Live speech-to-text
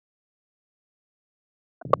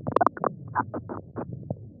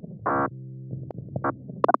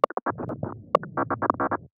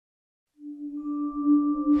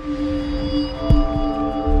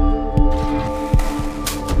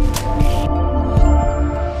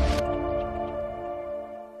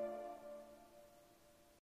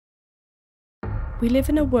We live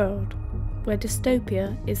in a world where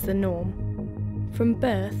dystopia is the norm. From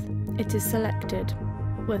birth, it is selected,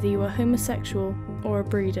 whether you are homosexual or a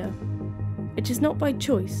breeder. It is not by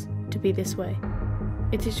choice to be this way.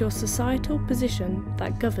 It is your societal position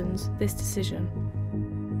that governs this decision.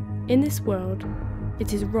 In this world,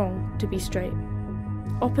 it is wrong to be straight.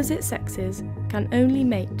 Opposite sexes can only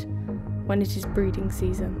mate when it is breeding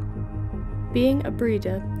season. Being a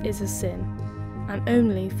breeder is a sin, and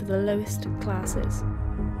only for the lowest classes.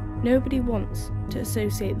 Nobody wants to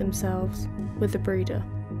associate themselves with a breeder.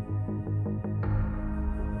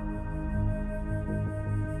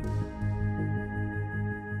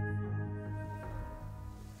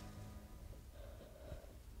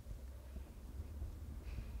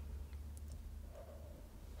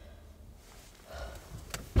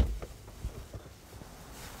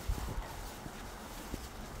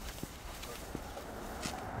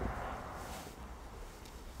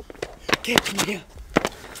 Get me here!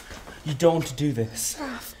 You don't want to do this.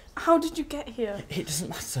 Raph, how did you get here? It doesn't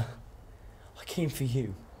matter. I came for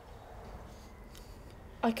you.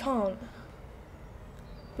 I can't.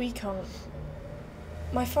 We can't.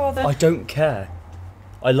 My father... I don't care.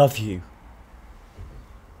 I love you.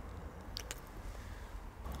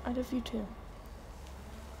 I love you too.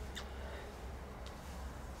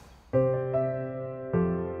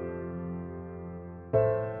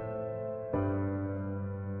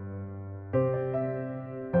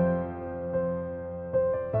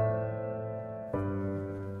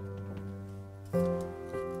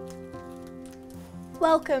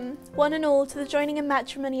 Welcome, one and all, to the joining in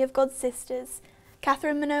matrimony of God's sisters,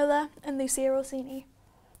 Catherine Manola and Lucia Orsini.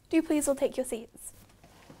 Do please all take your seats.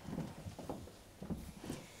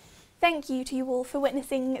 Thank you to you all for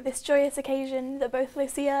witnessing this joyous occasion that both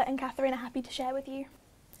Lucia and Catherine are happy to share with you.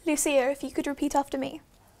 Lucia, if you could repeat after me.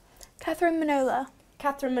 Catherine Manola.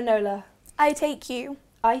 Catherine Manola. I take you.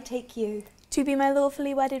 I take you. To be my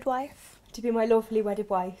lawfully wedded wife. To be my lawfully wedded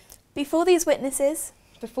wife. Before these witnesses.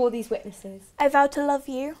 Before these witnesses. I vow to love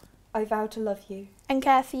you. I vow to love you. And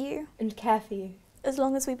care for you. And care for you. As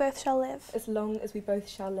long as we both shall live. As long as we both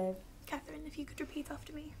shall live. Catherine, if you could repeat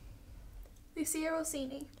after me. Lucia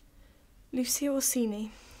Orsini. Lucia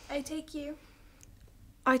Orsini. I take you.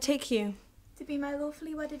 I take you. To be my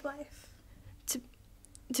lawfully wedded wife.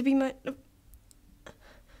 To be my...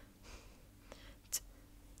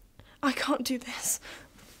 I can't do this.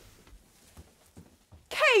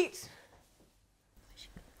 Kate!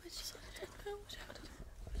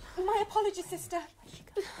 My apologies, sister.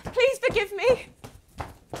 Please forgive me.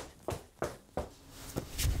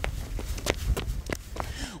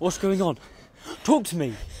 What's going on? Talk to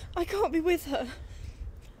me. I can't be with her.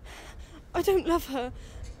 I don't love her.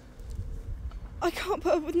 I can't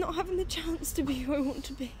put up with not having the chance to be who I want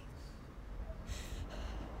to be.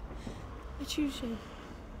 I choose you.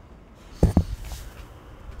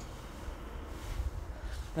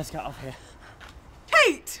 Let's get out of here.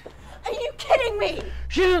 Kate! Are you kidding me?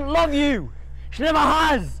 She doesn't love you. She never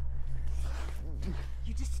has.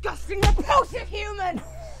 You disgusting, repulsive human!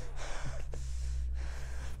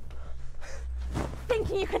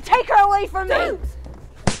 Thinking you can take her away from me?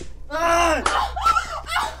 Ah!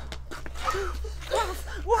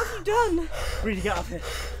 What have you done? We need to get out of here.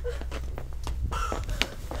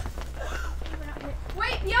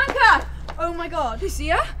 Wait, Bianca! Oh my god.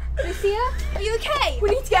 Lucia? Lucia? Are you okay? We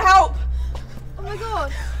need to get help! Oh my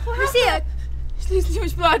god. What Lucia! happened? She's losing too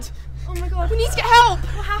much blood. Oh my god. We need to get help!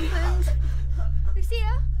 What happened?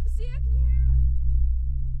 Lucia?